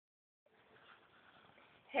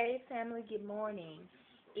Hey family, good morning.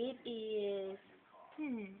 It is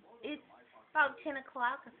it's about 10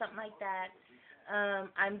 o'clock or something like that.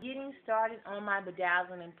 I'm getting started on my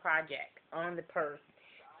bedazzling project on the purse.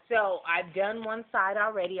 So I've done one side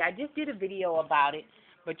already. I just did a video about it,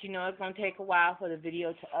 but it's gonna take a while for the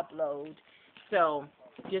video to upload. So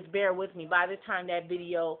just bear with me. By the time that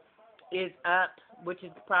video is up, which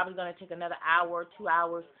is probably gonna take another hour, 2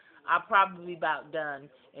 hours, I'll probably be about done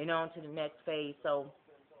and on to the next phase. So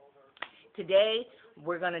today,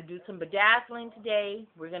 we're going to do some bedazzling today.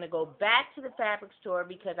 We're going to go back to the fabric store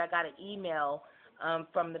because I got an email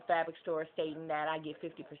from the fabric store stating that I get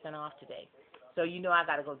 50% off today. So I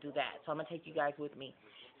got to go do that. So I'm going to take you guys with me.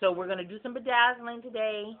 So we're going to do some bedazzling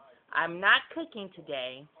today. I'm not cooking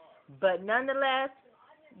today, but nonetheless,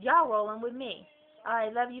 y'all rolling with me. All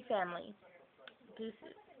right, love you, family.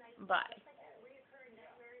 Deuces. Bye.